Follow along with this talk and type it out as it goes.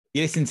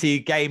You listen to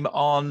Game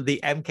On, the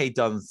MK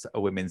Dons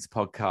Women's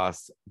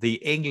podcast, the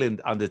England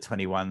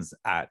under-21s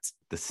at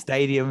the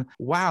stadium.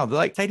 Wow,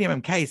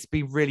 Stadium MK has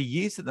been really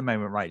used at the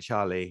moment, right,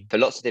 Charlie? For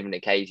lots of different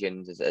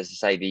occasions. As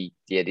I say,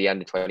 the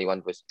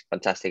under-21 was a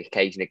fantastic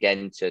occasion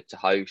again to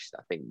host.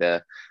 I think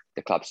the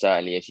club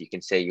certainly, as you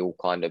can see, all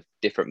kind of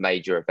different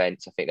major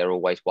events. I think they're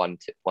always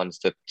ones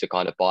to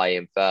kind of buy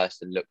in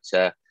first and look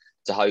to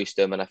host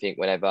them. And I think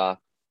whenever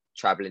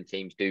travelling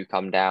teams do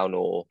come down,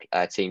 or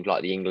teams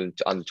like the England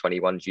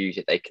under-21s use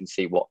it, they can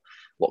see what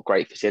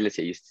great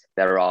facilities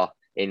there are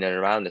in and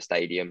around the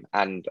stadium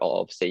and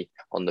obviously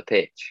on the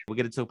pitch. We're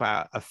going to talk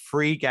about a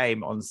free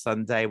game on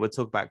Sunday. We'll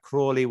talk about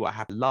Crawley, what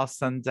happened last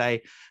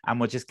Sunday, and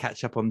we'll just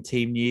catch up on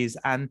team news.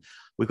 And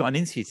we've got an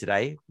interview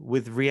today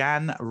with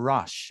Rianne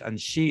Rush, and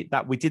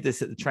we did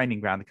this at the training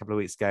ground a couple of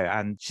weeks ago,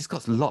 and she's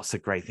got lots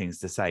of great things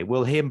to say.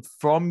 We'll hear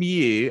from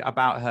you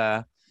about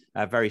her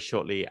very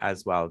shortly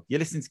as well. You're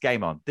listening to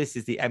Game On. This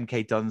is the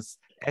MK Dons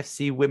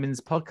FC Women's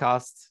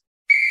Podcast.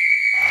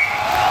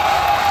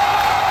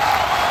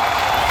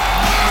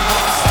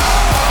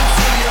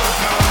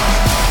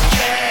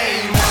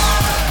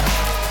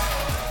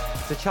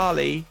 So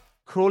Charlie,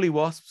 Crawley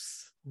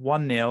Wasps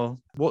 1-0.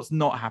 What's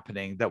not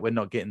happening that we're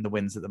not getting the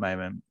wins at the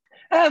moment?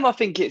 I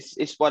think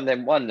it's one of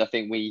them ones. I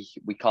think we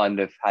kind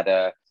of had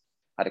a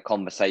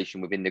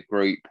conversation within the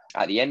group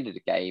at the end of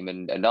the game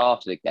and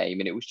after the game,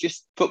 and it was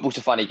just, football's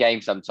a funny game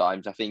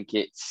sometimes. I think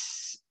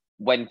it's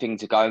when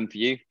things are going for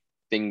you,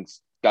 things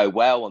go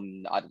well,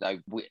 and I don't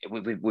know,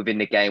 within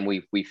the game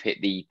we've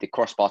hit the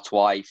crossbar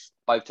twice.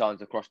 Both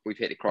times we've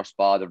hit the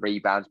crossbar, the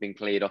rebound's been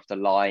cleared off the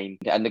line,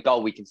 and the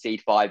goal we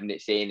concede 5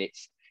 minutes in,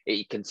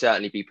 it can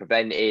certainly be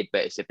prevented,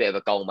 but it's a bit of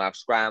a goalmouth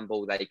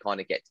scramble. They kind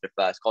of get to the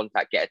first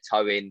contact, get a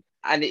toe in.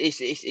 And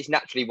it's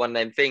naturally one of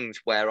them things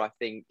where I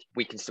think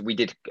we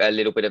did a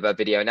little bit of a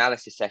video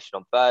analysis session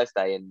on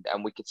Thursday,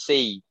 and we could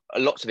see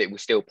lots of it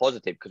was still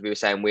positive because we were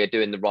saying we're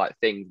doing the right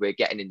things, we're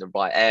getting in the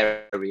right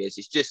areas.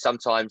 It's just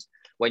sometimes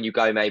when you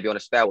go maybe on a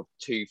spell of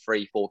 2,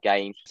 3, 4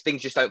 games,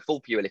 things just don't fall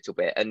for you a little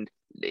bit. And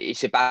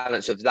it's a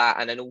balance of that,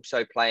 and then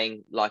also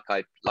playing, like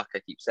I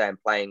keep saying,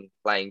 playing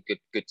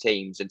good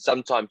teams. And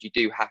sometimes you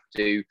do have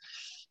to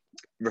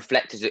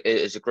reflect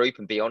as a group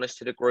and be honest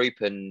to the group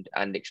and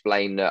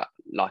explain that,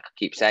 like I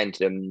keep saying to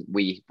them,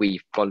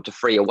 we've gone to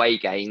 3 away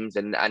games,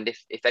 and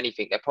if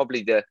anything, they're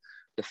probably the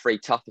 3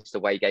 toughest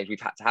away games we've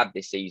had to have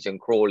this season.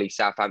 Crawley,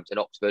 Southampton,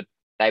 Oxford.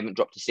 They haven't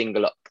dropped a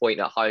single point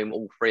at home,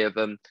 all 3 of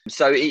them.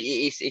 So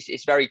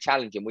it's very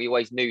challenging. We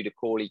always knew the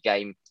Crawley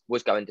game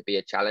was going to be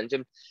a challenge,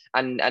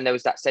 and there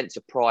was that sense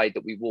of pride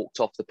that we walked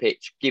off the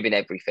pitch giving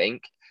everything,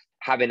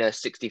 having a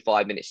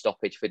 65-minute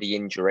stoppage for the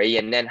injury,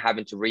 and then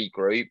having to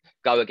regroup,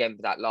 go again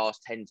for that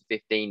last 10 to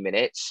 15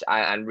 minutes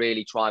and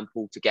really try and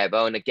pull together.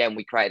 And again,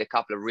 we created a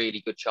couple of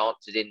really good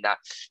chances in that,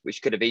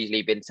 which could have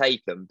easily been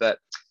taken. But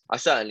I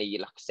certainly,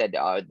 like I said,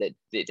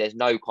 there's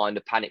no kind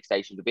of panic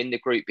stations within the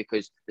group,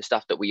 because the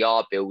stuff that we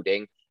are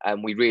building,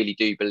 and we really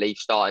do believe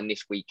starting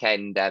this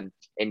weekend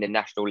in the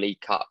National League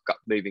Cup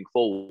moving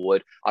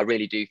forward, I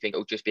really do think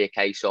it'll just be a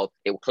case of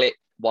it will click,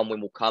 1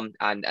 win will come,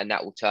 and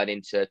that will turn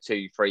into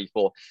 2, 3,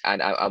 4,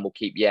 and we'll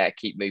keep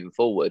moving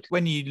forward.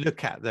 When you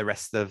look at the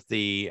rest of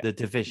the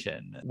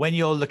division, when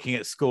you're looking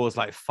at scores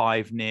like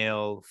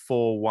 5-0,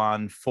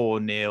 4-1,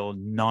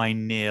 4-0,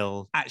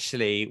 9-0,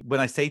 actually,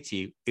 when I say to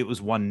you it was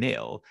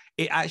 1-0,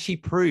 it actually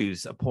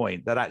proves a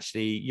point that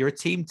actually you're a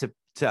team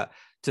to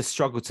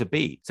struggle to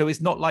beat. So it's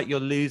not like you're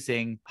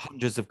losing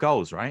hundreds of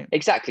goals, right?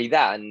 Exactly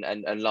that,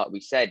 and like we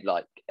said,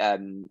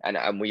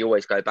 and we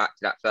always go back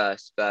to that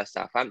first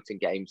Southampton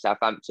game.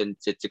 Southampton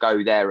to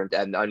go there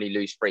and only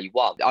lose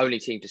 3-1. The only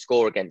team to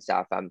score against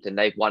Southampton.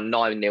 They've won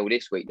 9-0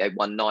 this week. They've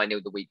won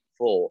 9-0 the week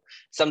before.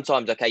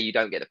 Sometimes, okay, you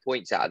don't get the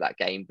points out of that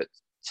game, but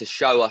to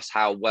show us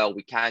how well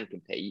we can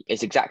compete,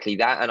 it's exactly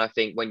that. And I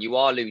think when you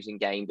are losing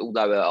games,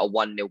 although a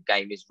 1-0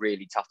 game is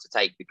really tough to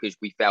take because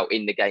we felt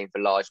in the game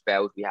for large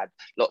spells, we had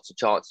lots of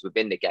chances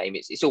within the game,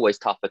 it's always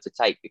tougher to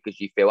take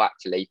because you feel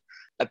actually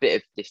a bit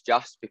of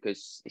disgust,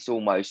 because it's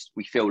almost,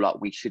 we feel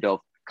like we should have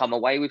come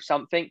away with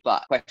something,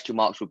 but question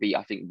marks would be,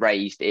 I think,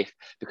 raised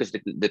because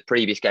the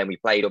previous game we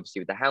played,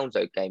 obviously with the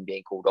Hounslow game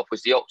being called off,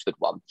 was the Oxford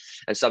one.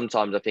 And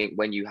sometimes I think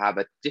when you have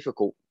a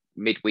difficult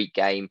midweek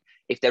game,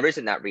 if there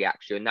isn't that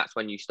reaction, that's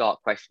when you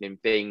start questioning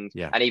things,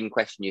 and even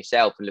question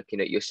yourself and looking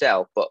at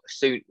yourself. But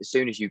as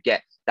soon as you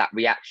get that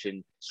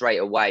reaction straight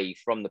away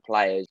from the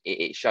players,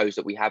 it shows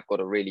that we have got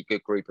a really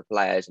good group of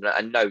players,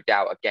 and no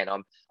doubt, again,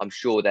 I'm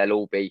sure they'll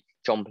all be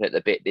chomping at the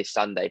bit this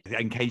Sunday.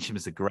 And Keynsham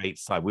is a great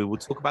side. We will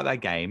talk about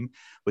that game.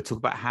 We'll talk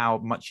about how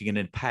much you're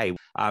going to pay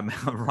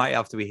right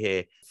after we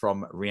hear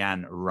from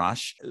Rianne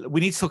Rush.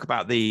 We need to talk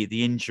about the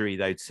injury,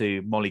 though,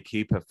 to Molly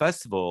Cooper.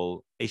 First of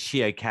all, is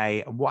she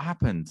okay? And what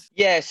happened?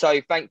 Yeah,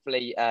 so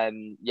thankfully,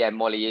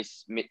 Molly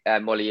is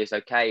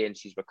okay, and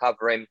she's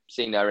recovering.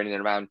 Seen her in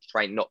and around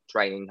not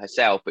training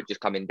herself, but just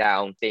coming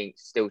down.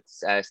 Still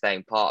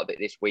staying part of it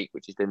this week,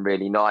 which has been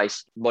really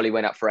nice. Molly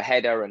went up for a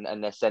header,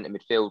 and their centre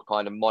midfield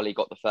Molly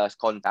got the first first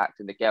contact,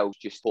 and the girls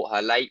just caught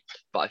her late.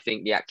 But I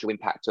think the actual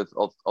impact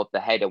of the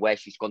header where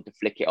she's gone to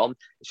flick it on,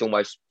 it's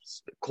almost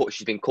caught.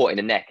 She's been caught in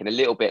the neck, and a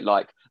little bit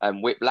like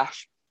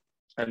whiplash.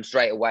 And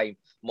straight away,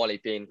 Molly,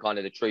 being kind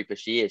of the trooper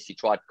she is, she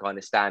tried to kind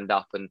of stand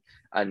up, and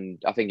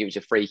I think it was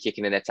a free kick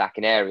in an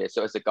attacking area.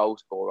 So as a goal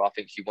scorer, I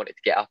think she wanted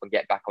to get up and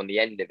get back on the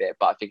end of it.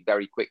 But I think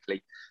very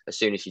quickly, as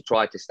soon as she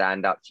tried to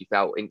stand up, she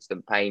felt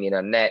instant pain in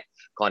her neck,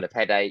 kind of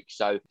headache.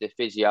 So the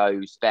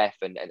physios, Beth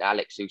and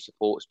Alex, who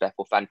supports Beth,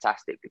 were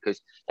fantastic because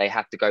they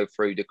had to go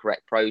through the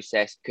correct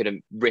process,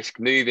 couldn't risk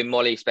moving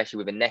Molly, especially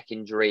with a neck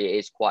injury. It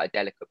is quite a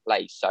delicate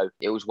place. So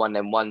it was one of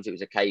them ones. It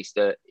was a case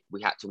that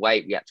we had to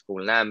wait. We had to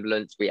call an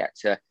ambulance. We had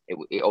to,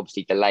 it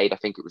obviously delayed. I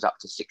think it was up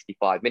to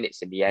 65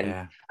 minutes in the end.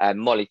 Yeah.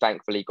 Molly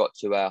thankfully got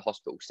to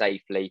hospital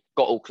safely,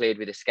 got all cleared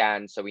with a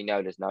scan. So we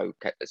know there's no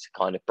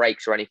kind of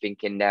breaks or anything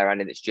in there. And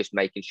then it's just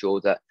making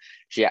sure that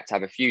she had to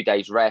have a few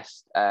days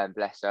rest,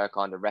 bless her,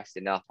 kind of rest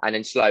enough. And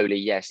then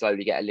slowly get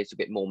a little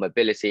bit more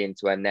mobility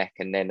into her neck.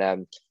 And then,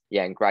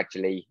 and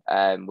gradually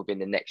within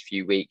the next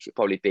few weeks, it'll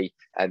probably be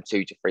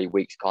 2 to 3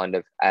 weeks kind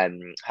of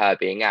her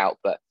being out.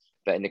 But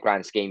in the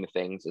grand scheme of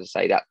things, as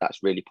I say,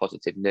 that's really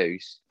positive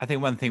news. I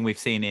think one thing we've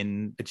seen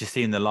in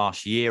the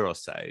last year or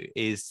so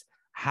is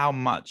how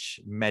much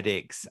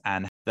medics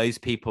and those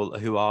people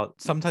who are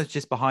sometimes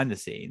just behind the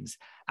scenes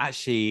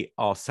actually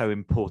are so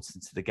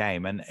important to the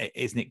game. And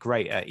isn't it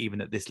great,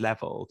 even at this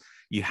level,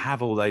 you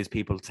have all those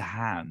people to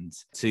hand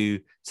to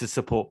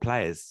support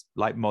players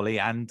like Molly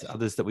and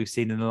others that we've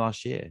seen in the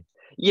last year?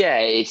 Yeah,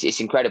 it's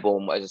incredible.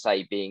 And as I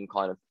say, being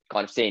kind of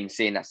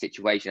seeing that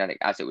situation and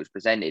as it was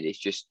presented, it's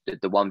just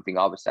the one thing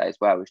I would say as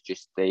well is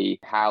just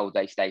how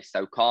they stay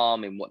so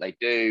calm in what they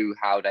do,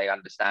 how they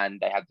understand,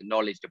 they have the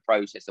knowledge, the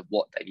process of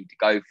what they need to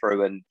go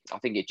through. And I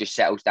think it just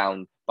settles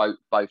down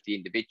both the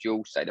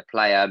individuals, so the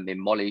player in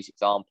Molly's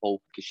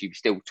example, because she was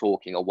still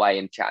talking away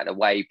and chatting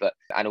away,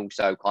 and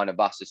also kind of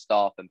us as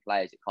staff and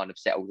players, it kind of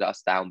settles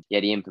us down. Yeah,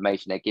 the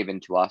information they're given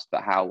to us,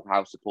 but how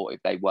supportive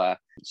they were.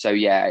 So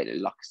yeah,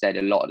 like I said,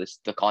 a lot of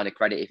the kind of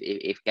credit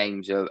if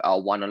games are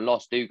won and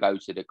lost do go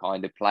to the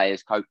kind of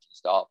players, coaching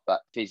staff,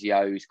 but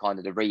physios, kind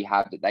of the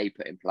rehab that they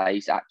put in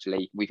place.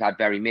 Actually, we've had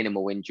very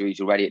minimal injuries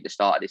already at the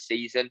start of this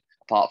season,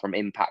 apart from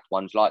impact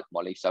ones like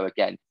Molly. So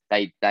again,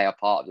 they are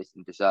part of this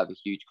and deserve a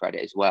huge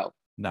credit as well.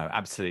 No,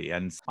 absolutely.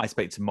 And I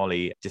spoke to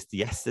Molly just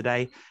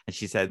yesterday and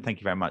she said, thank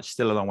you very much.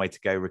 Still a long way to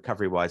go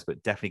recovery wise,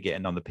 but definitely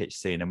getting on the pitch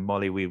soon. And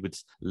Molly, we would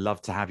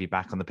love to have you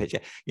back on the pitch.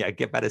 Yeah,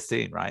 get better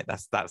soon, right?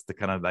 That's the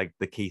kind of like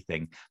the key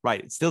thing.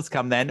 Right, still to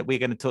come then, we're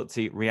going to talk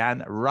to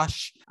Rianne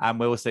Rush. And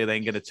we're also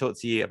then going to talk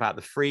to you about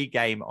the free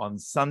game on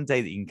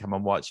Sunday that you can come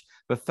and watch.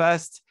 But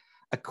first,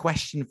 a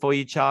question for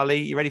you,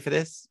 Charlie. You ready for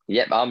this?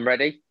 Yep, I'm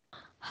ready.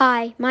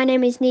 Hi, my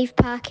name is Neve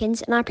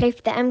Perkins and I play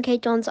for the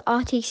MK Dons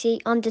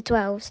RTC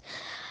Under-12s.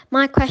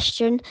 My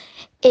question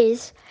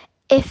is,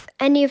 if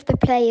any of the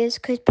players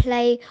could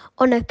play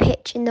on a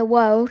pitch in the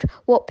world,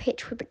 what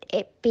pitch would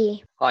it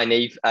be? Hi,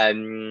 Neve.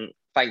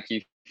 Thank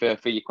you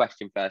for your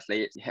question,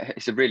 firstly.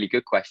 It's a really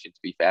good question, to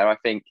be fair. I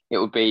think it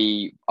would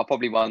be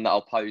probably one that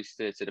I'll pose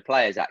to the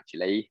players,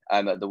 actually,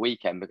 at the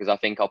weekend, because I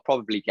think I'll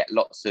probably get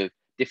lots of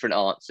different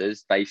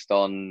answers based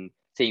on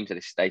teams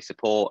that they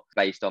support,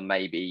 based on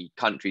maybe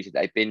countries that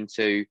they've been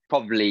to.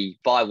 Probably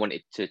if I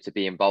wanted to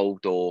be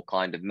involved or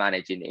kind of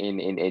managing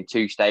in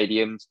 2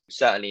 stadiums,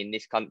 certainly in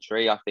this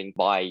country, I think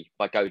my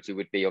go-to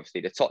would be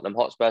obviously the Tottenham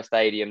Hotspur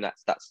Stadium.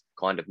 That's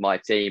kind of my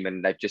team,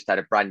 and they've just had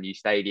a brand new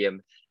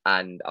stadium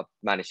and I've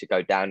managed to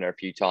go down there a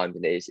few times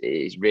and it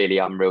is really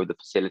unreal, the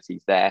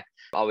facilities there.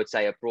 I would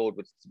say abroad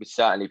would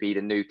certainly be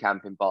the Nou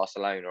Camp in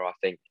Barcelona. I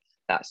think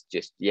that's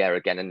just,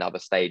 again, another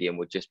stadium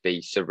would just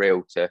be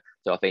surreal to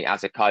I think,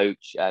 as a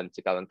coach,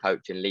 to go and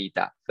coach and lead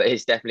that. But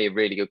it's definitely a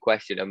really good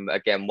question. And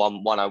again,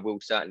 one I will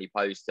certainly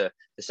pose to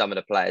some of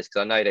the players,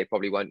 because I know they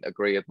probably won't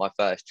agree with my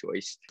first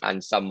choice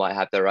and some might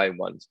have their own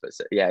ones. But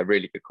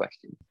really good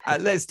question.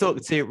 Let's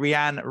talk to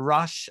Rianne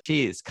Rush.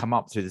 She has come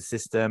up through the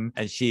system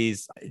and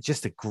she's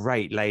just a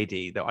great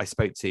lady that I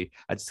spoke to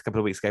just a couple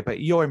of weeks ago.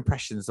 But your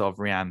impressions of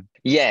Rianne?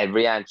 Yeah,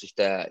 Rianne's just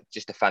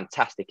a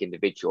fantastic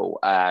individual.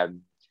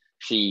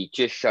 She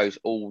just shows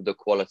all the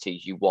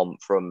qualities you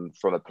want from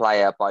a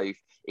player, both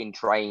in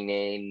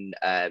training,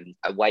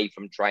 away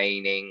from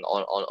training,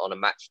 on a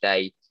match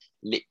day.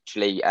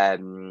 Literally,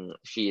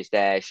 she is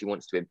there. She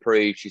wants to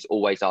improve. She's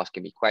always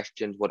asking me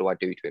questions. What do I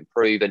do to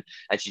improve? And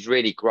she's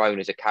really grown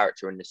as a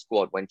character in the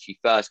squad. When she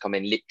first come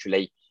in,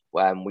 literally,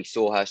 we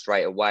saw her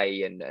straight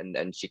away,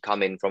 and she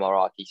come in from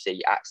our RTC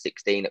at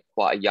 16 at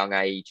quite a young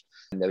age.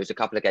 And there was a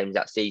couple of games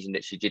that season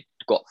that she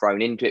got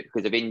thrown into it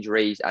because of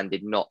injuries and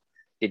did not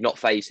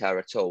phase her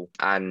at all.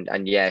 And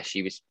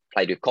she was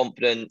played with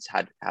confidence,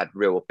 had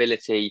real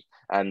ability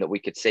that we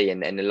could see in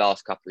the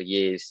last couple of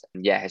years.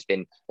 And has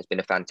been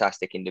a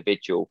fantastic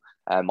individual.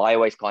 I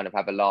always kind of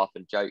have a laugh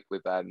and joke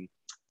with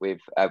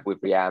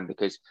Rianne,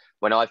 because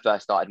when I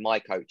first started my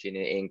coaching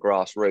in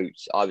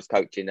grassroots, I was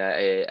coaching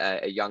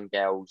a young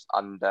girls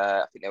I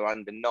think they were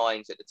under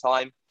 9s at the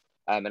time.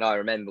 And I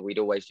remember we'd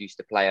always used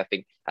to play, I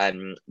think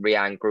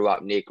Rianne grew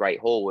up near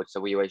Great Horwood, so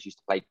we always used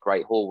to play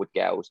Great Horwood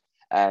girls.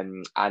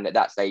 And at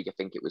that stage, I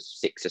think it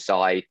was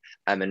 6-a-side,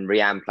 and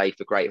Rianne played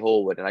for Great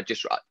Horwood. And I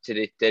just, to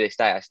this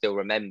day, I still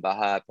remember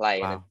her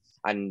playing. Wow.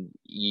 And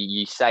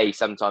you say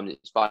sometimes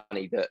it's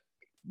funny that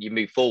you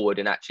move forward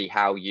and actually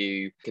how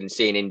you can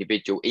see an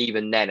individual,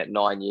 even then at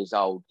 9 years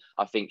old.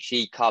 I think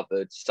she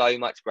covered so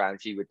much ground.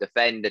 She would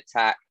defend,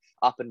 attack,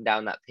 up and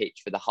down that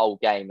pitch for the whole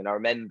game. And I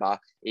remember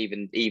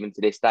even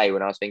to this day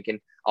when I was thinking,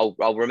 I'll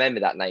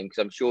remember that name because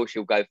I'm sure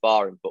she'll go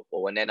far in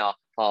football. And then our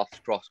paths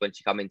crossed when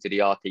she come into the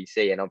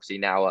RTC, and obviously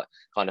now at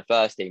kind of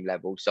first team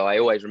level. So I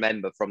always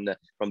remember from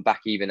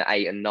back even at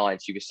 8 and 9,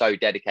 she was so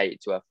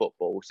dedicated to her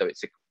football. So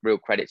it's a real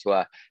credit to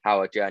her how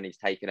her journey's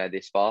taken her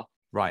this far.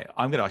 Right.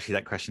 I'm going to ask you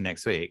that question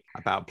next week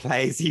about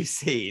players you've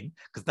seen,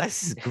 because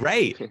this is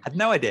great. I had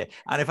no idea.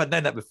 And if I'd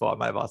known that before, I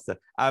might have asked her.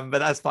 But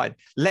that's fine.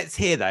 Let's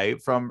hear, though,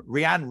 from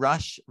Rianne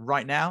Rush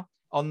right now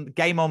on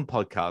Game On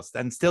podcast.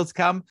 And still to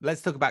come,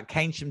 let's talk about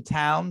Keynsham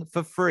Town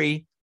for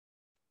free.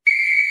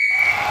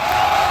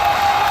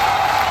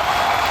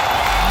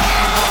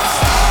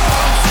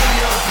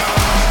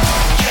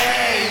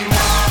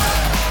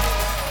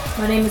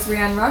 My name is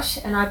Rianne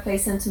Rush and I play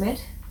centre mid.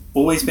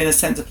 Always been a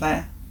centre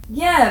player?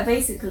 Yeah,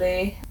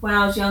 basically. When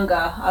I was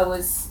younger, I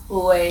was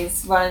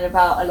always running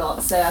about a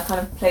lot, so I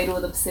kind of played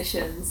all the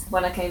positions.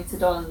 When I came to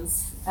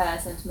Dons,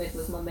 centre mid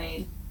was my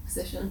main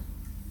position.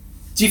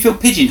 Do you feel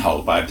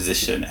pigeonholed by a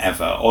position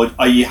ever, or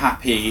are you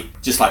happy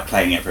just like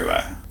playing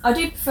everywhere? I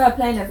do prefer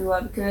playing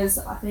everywhere because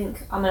I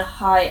think I'm a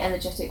high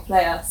energetic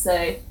player,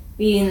 so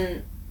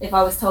if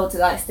I was told to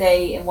like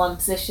stay in one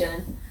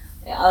position,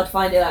 I'd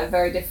find it like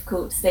very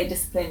difficult to stay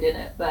disciplined in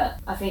it. But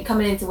I think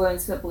coming into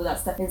women's football,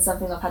 that's definitely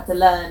something I've had to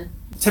learn.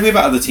 Tell me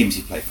about other teams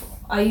you play for.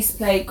 I used to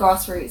play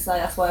grassroots,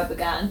 like that's where I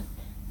began.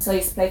 So I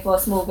used to play for a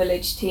small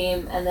village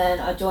team, and then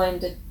I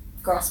joined a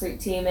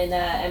grassroots team in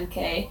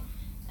MK,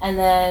 and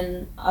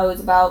then I was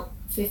about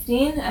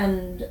 15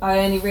 and I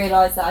only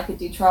realised that I could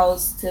do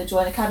trials to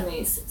join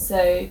academies.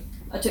 So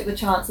I took the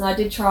chance and I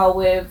did trial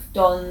with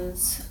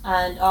Dons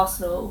and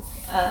Arsenal,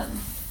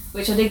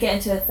 which I did get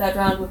into a third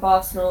round with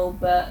Arsenal,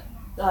 but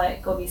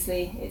like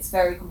obviously it's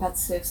very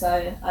competitive,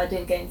 so I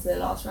didn't get into the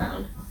last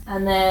round.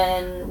 And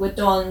then with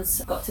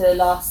Dons, got to the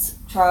last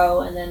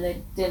trial and then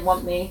they didn't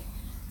want me,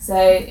 so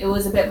it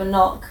was a bit of a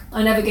knock.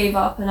 I never gave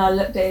up and I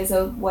looked at it as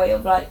a way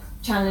of like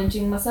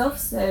challenging myself,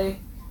 so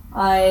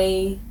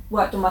I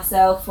worked on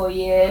myself for a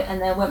year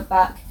and then went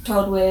back,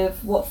 trialled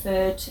with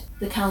Watford,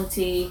 the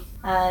county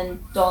and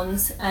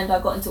Dons, and I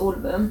got into all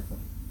of them.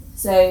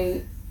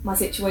 So my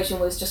situation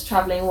was just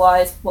travelling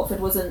wise, Watford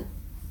wasn't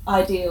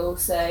ideal,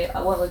 so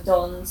I went with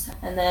Dons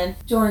and then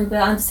joined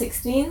the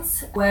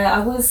under-16s where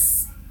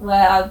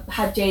I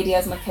had JD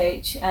as my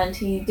coach, and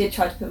he did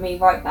try to put me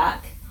right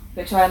back,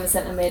 which I am a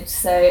centre mid,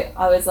 so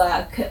I was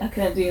like I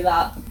couldn't do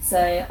that,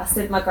 so I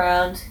stood my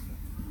ground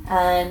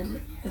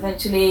and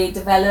eventually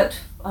developed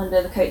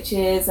under the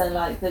coaches, and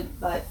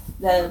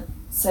they're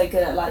so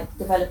good at like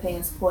developing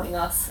and supporting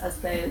us as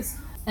players.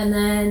 And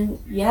then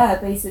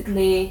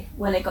basically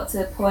when it got to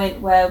the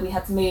point where we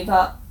had to move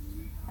up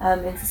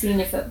into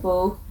senior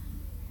football,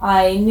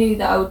 I knew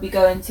that I would be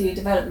going to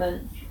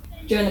development.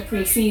 During the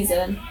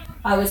pre-season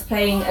I was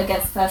playing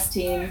against the first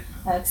team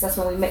because that's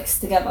when we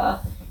mixed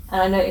together,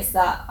 and I noticed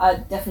that I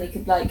definitely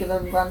could like give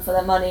them a run for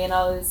their money, and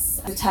I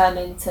was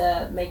determined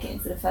to make it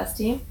into the first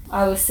team.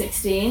 I was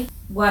 16,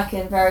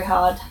 working very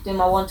hard, doing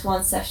my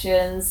one-to-one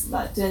sessions,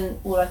 like doing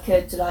all I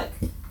could to like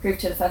prove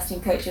to the first team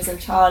coaches and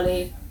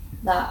Charlie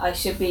that I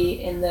should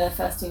be in the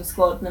first team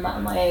squad no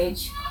matter my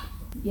age.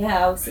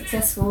 I was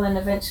successful, and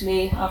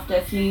eventually after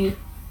a few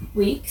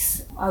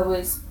weeks I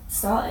was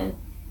starting.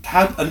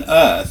 How on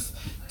earth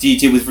do you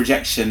deal with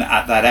rejection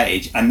at that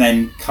age and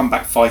then come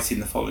back fighting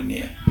the following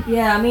year?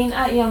 Yeah, I mean,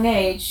 at a young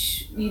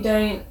age,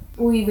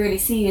 all you really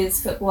see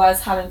is football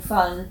as having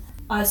fun.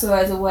 I saw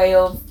it as a way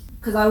of,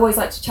 because I always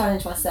like to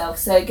challenge myself,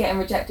 so getting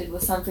rejected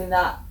was something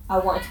that I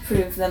wanted to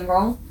prove them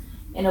wrong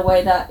in a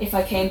way that if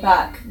I came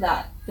back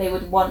that they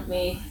would want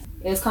me.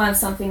 It was kind of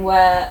something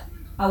where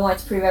I wanted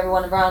to prove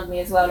everyone around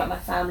me as well, like my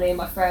family and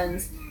my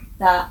friends,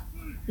 that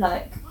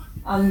like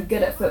I'm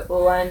good at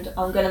football and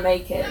I'm gonna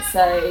make it,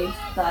 so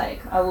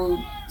like I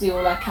will do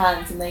all I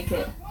can to make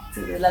it to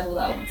the level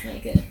that I want to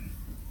make it.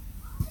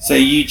 So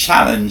you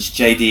challenged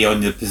JD on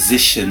the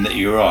position that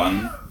you're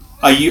on.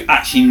 Are you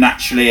actually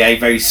naturally a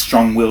very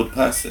strong-willed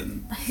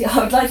person? I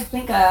would like to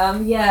think I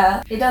am,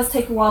 yeah. It does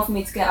take a while for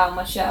me to get out of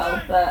my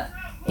shell, but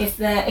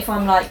if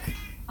I'm like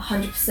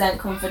 100%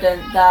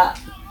 confident that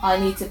I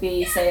need to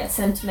be, say, a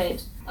centre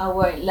mid, I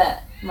won't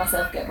let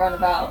myself get run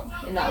about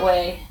in that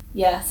way.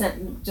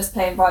 Just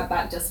playing right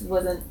back just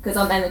wasn't, because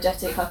I'm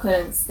energetic, I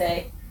couldn't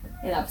stay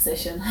in that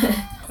position.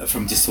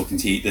 From just talking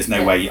to you, there's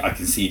no way I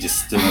can see you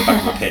just stood on the back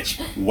of the pitch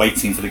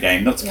waiting for the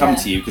game not to come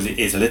to you, because it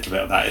is a little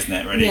bit of that, isn't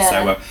it, really?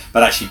 So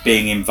but actually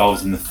being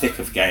involved in the thick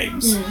of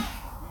games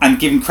and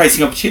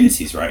creating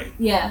opportunities, right?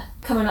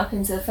 Coming up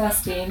into the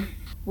first team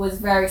was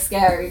very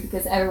scary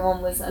because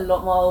everyone was a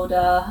lot more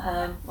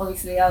older.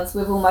 Obviously I was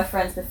with all my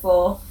friends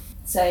before,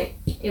 So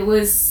it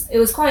was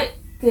quite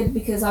good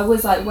because I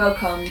was like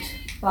welcomed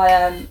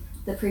by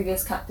the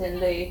previous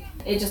captain Lou.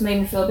 It just made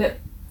me feel a bit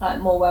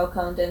like more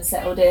welcomed and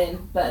settled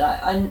in. But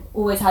like, I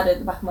always had it in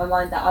the back of my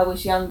mind that I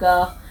was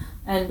younger,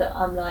 and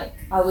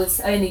I was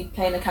only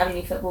playing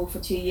academy football for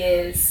 2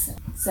 years,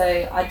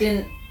 so I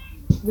didn't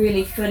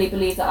really fully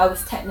believe that I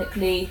was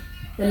technically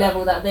the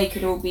level that they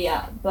could all be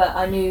at. But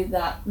I knew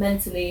that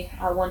mentally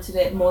I wanted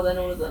it more than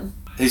all of them.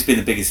 Who's been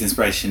the biggest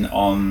inspiration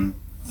on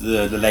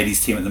the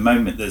ladies team at the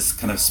moment that's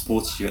kind of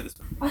supported you at this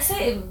point? I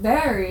say it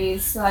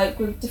varies, like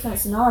with different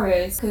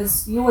scenarios,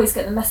 because you always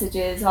get the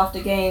messages after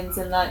games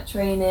and like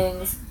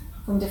trainings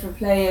from different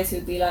players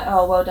who'd be like,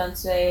 oh, well done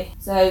today.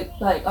 So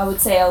like I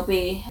would say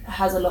LB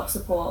has a lot of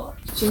support.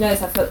 She knows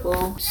her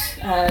football.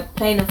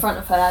 Playing in front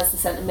of her as the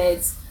centre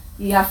mids,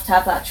 you have to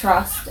have that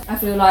trust. I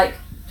feel like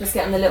just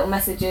getting the little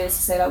messages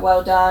to say like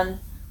well done,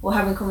 or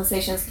having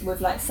conversations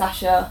with like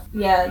Sasha,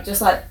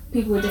 just like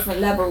people with different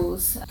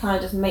levels, kind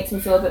of just makes me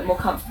feel a bit more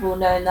comfortable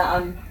knowing that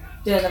I'm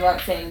doing the right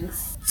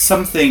things.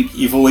 Something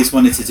you've always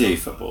wanted to do,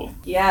 football?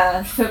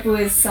 Yeah, football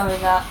is something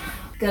that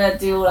I'm gonna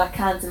do all I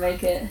can to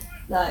make it.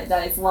 Like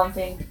that is one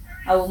thing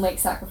I will make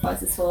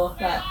sacrifices for.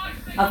 Like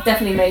I've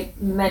definitely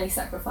made many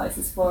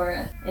sacrifices for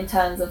it, in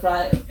terms of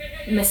like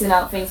missing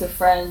out things with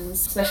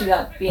friends, especially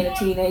like being a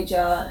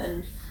teenager,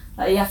 and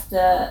like you have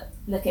to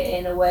look at it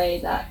in a way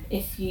that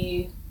if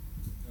you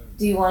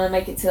do want to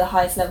make it to the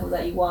highest level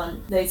that you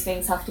want, those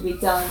things have to be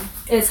done.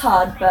 It's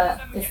hard,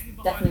 but it's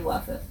definitely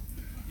worth it.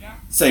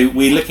 So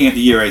we're looking at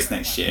the Euros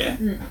next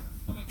year.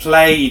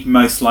 Play you'd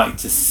most like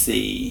to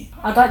see?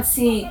 I'd like to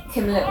see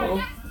Kim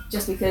Little,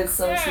 just because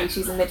obviously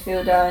she's a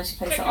midfielder and she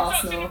plays for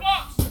Arsenal.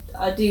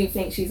 I do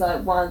think she's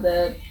like one of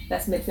the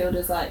best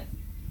midfielders, like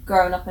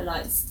growing up and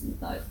like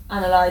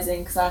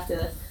analysing, because I have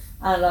to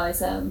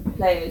analyse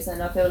players,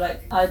 and I feel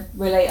like I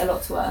relate a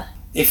lot to her.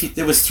 If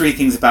there was 3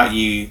 things about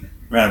you,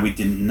 Rian, we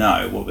didn't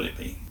know, what would it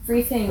be?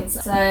 3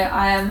 things. So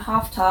I am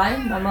half Thai.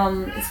 My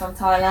mum is from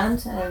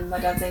Thailand and my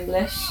dad's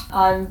English.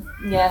 I'm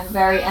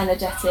very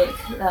energetic.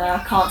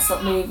 I can't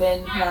stop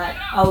moving. Like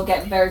I'll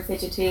get very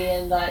fidgety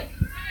and I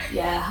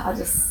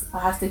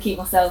have to keep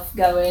myself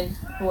going,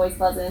 always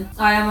buzzing.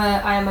 I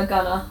am a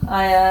gunner.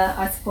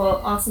 I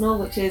support Arsenal,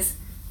 which is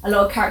a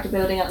lot of character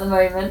building at the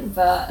moment,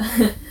 but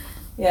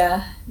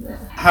yeah.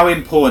 How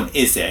important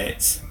is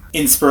it?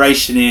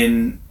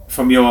 Inspiration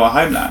from your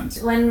homeland?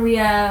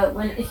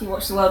 If you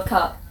watch the World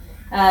Cup,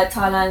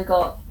 Thailand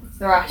got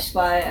thrashed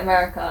by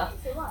America,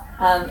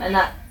 and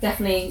that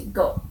definitely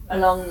got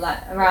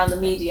around the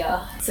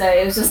media. So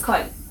it was just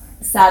quite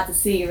sad to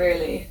see,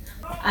 really.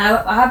 And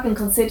I have been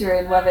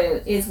considering whether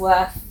it is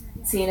worth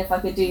seeing if I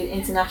could do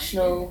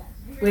international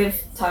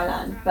with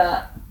Thailand,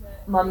 but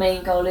my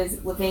main goal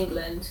is with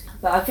England.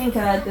 But I think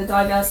the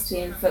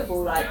diversity in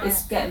football,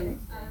 it's getting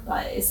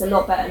it's a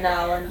lot better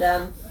now,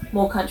 and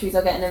more countries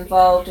are getting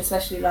involved,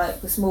 especially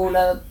the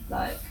smaller,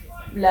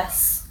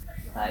 less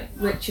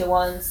richer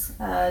ones.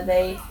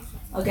 They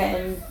are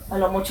getting a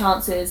lot more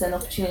chances and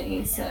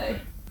opportunities. So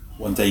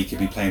one day you could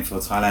be playing for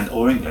Thailand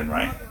or England,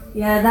 right?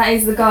 Yeah, that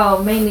is the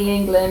goal. Mainly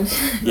England.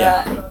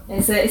 Yeah. But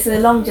it's a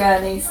long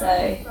journey, so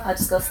I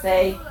just got to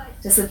stay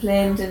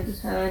disciplined and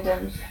determined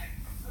and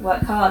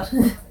work hard.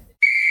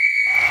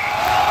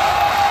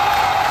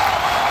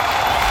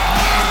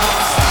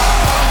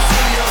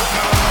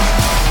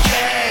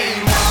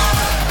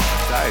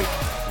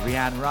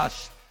 Rian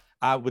Rush,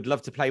 I would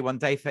love to play one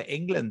day for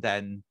England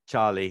then,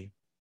 Charlie.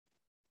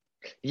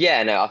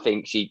 Yeah, no, I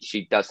think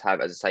she does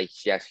have, as I say,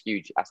 she has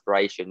huge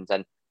aspirations,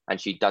 and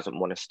she doesn't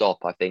want to stop.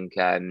 I think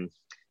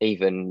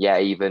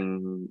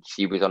even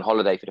she was on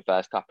holiday for the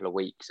first couple of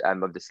weeks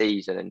of the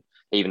season, and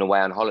even away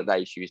on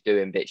holiday she was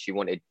doing bits. She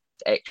wanted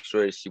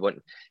extras.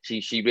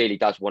 She really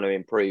does want to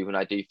improve, and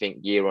I do think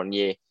year on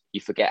year you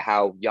forget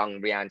how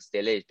young Rian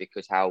still is,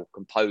 because how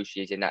composed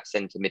she is in that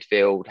centre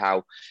midfield,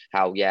 how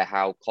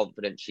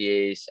confident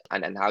she is,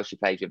 and how she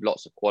plays with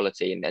lots of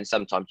quality. And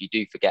sometimes you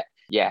do forget,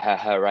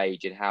 her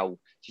age, and how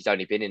she's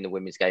only been in the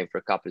women's game for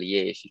a couple of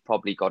years. She's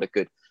probably got a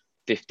good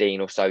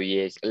 15 or so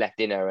years left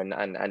in her,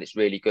 and it's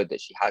really good that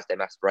she has them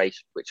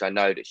aspirations, which I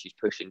know that she's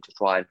pushing to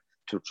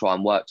try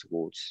and work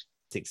towards.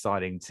 It's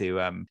exciting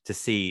to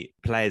see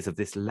players of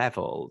this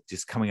level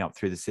just coming up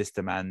through the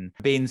system and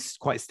being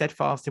quite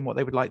steadfast in what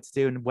they would like to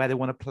do and where they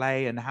want to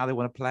play and how they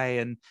want to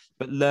play,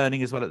 but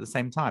learning as well at the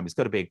same time. It's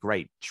got to be a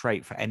great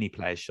trait for any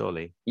player,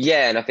 surely.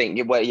 Yeah, and I think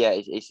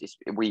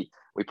we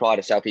pride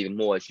ourselves even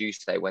more, as you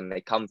say, when they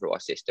come through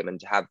our system, and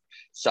to have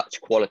such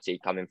quality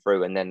coming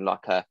through, and then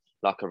like a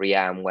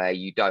Rian, where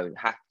you don't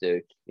have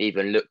to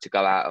even look to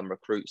go out and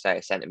recruit, say,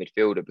 a centre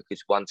midfielder,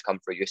 because once come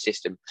through your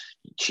system,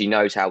 she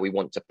knows how we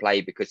want to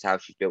play because how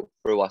she's built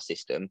through our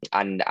system.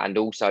 And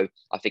also,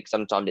 I think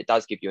sometimes it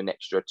does give you an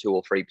extra 2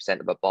 or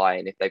 3% of a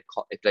buy-in if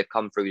they've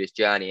come through this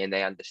journey and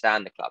they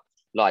understand the club.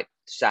 Like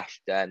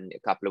Sash done a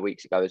couple of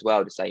weeks ago as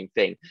well, the same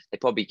thing. They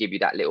probably give you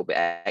that little bit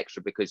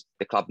extra because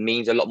the club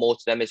means a lot more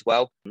to them as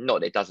well.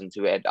 Not that it doesn't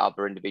to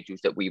other individuals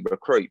that we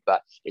recruit,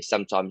 but it's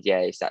sometimes,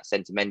 it's that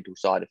sentimental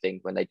side of things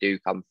when they do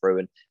come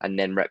through and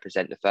then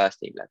represent the first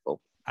team level.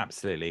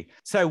 Absolutely.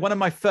 So one of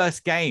my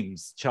first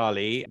games,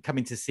 Charlie,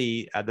 coming to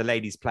see the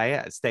ladies play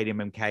at Stadium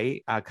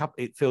MK,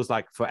 it feels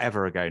like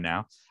forever ago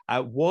now,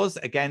 was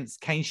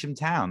against Keynsham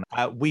Town.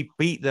 We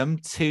beat them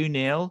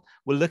 2-0.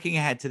 We're looking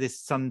ahead to this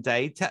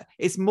Sunday.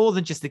 It's more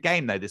than just a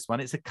game, though, this one.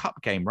 It's a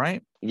cup game,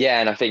 right?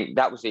 Yeah, and I think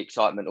that was the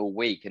excitement all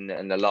week. And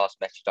the last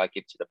message I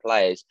give to the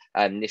players,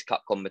 this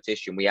cup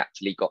competition, we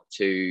actually got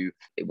to,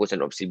 it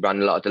wasn't obviously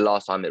run a lot. The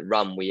last time it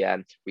run, we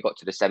got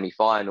to the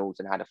semi-finals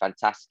and had a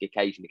fantastic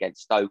occasion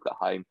against Stoke at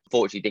home.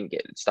 Unfortunately, didn't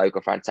get Stoke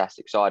a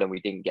fantastic side, and we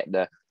didn't get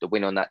the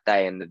win on that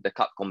day. And the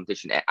cup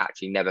competition, it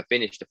actually never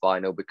finished the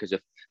final because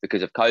of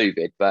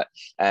COVID. But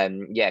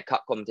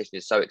cup competition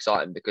is so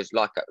exciting because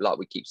like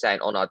we keep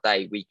saying, on our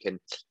day we can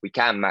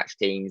match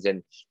teams.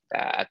 And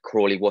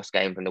Crawley Wasps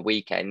game from the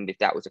weekend, if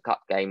that was a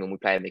cup game and we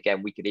play them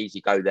again, we could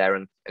easily go there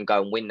and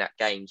go and win that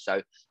game.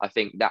 So I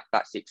think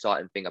that's the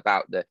exciting thing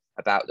about the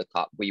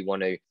cup. We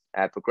want to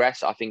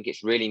progress. I think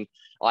it's really,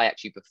 I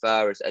actually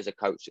prefer as a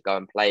coach to go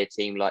and play a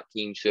team like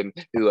Keynsham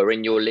who are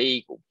in your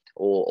league,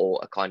 or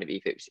a kind of,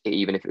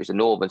 even if it was a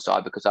northern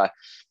side, because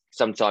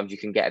sometimes you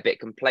can get a bit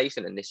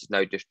complacent, and this is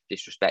no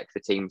disrespect for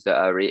teams that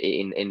are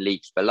in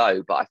leagues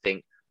below, but I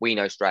think we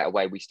know straight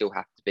away we still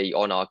have to be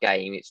on our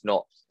game. It's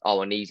not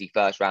an easy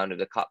first round of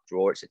the cup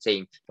draw. It's a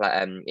team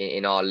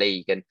in our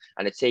league, and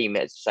a team,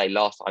 as I say,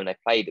 last time they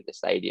played at the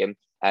stadium,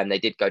 they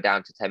did go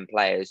down to 10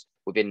 players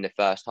within the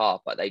first half,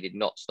 but they did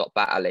not stop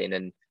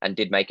battling and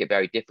did make it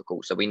very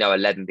difficult. So we know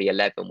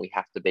 11v11, we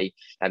have to be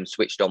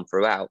switched on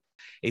throughout.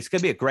 It's going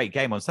to be a great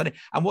game on Sunday.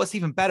 And what's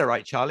even better,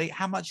 right, Charlie?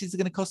 How much is it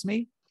going to cost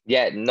me?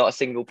 Yeah, not a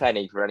single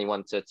penny for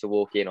anyone to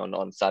walk in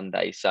on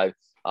Sunday. So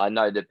I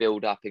know the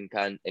build up in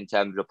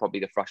terms of probably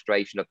the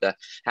frustration of the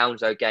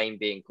Hounslow game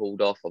being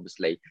called off,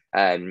 obviously,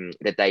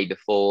 the day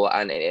before,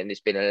 and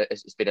it's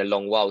been a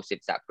long while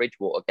since that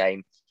Bridgewater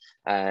game,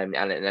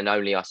 and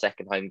only our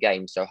second home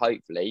game. So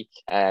hopefully,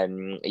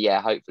 people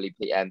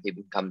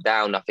can come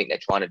down. I think they're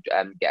trying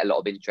to get a lot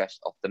of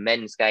interest off the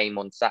men's game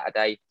on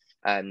Saturday.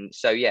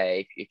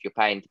 If you're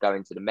paying to go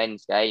into the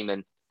men's game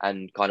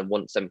and kind of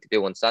want something to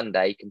do on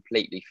Sunday,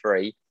 completely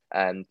free.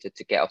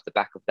 To get off the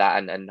back of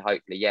that and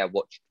hopefully,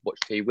 watch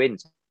 2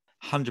 wins.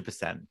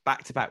 100%.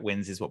 Back-to-back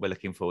wins is what we're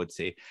looking forward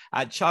to.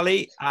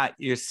 Charlie,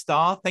 you're a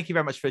star. Thank you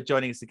very much for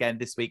joining us again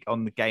this week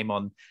on the Game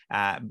On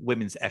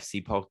Women's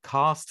FC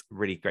podcast.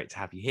 Really great to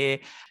have you here.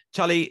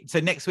 Charlie, so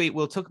next week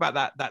we'll talk about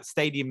that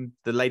stadium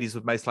the ladies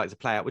would most like to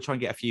play at. We'll try and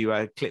get a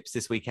few clips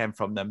this weekend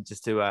from them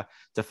just to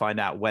find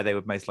out where they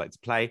would most like to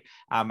play.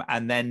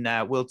 And then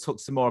we'll talk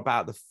some more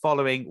about the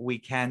following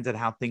weekend and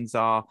how things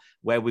are,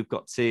 where we've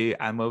got to,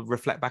 and we'll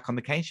reflect back on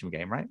the Keynsham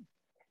game, right?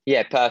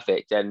 Yeah,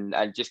 perfect. And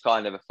just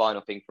kind of a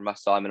final thing from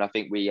us, Simon. I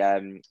think we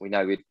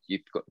know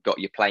you've got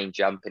your plane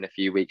jump in a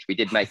few weeks. We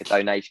did make a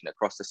donation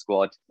across the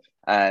squad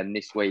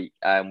this week.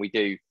 We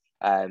do.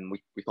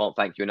 We can't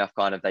thank you enough.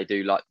 Kind of, they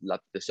do like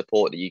the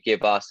support that you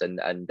give us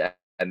and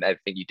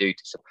everything you do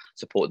to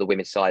support the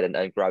women's side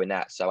and growing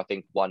that. So I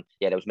think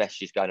there was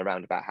messages going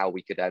around about how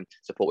we could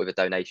support with a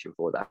donation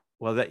for that.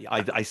 Well,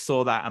 I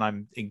saw that, and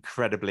I'm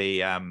incredibly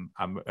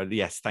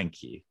yes,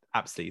 thank you.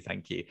 Absolutely,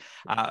 thank you.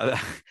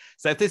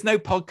 So if there's no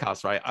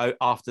podcast, right,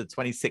 after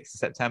 26th of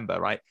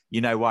September, right,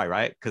 you know why,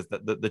 right? Because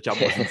the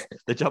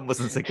jump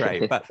wasn't so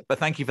great. But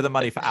thank you for the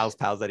money for Al's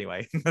Pals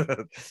anyway.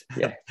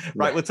 Yeah.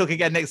 Right, we'll talk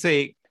again next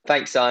week.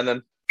 Thanks,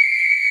 Simon.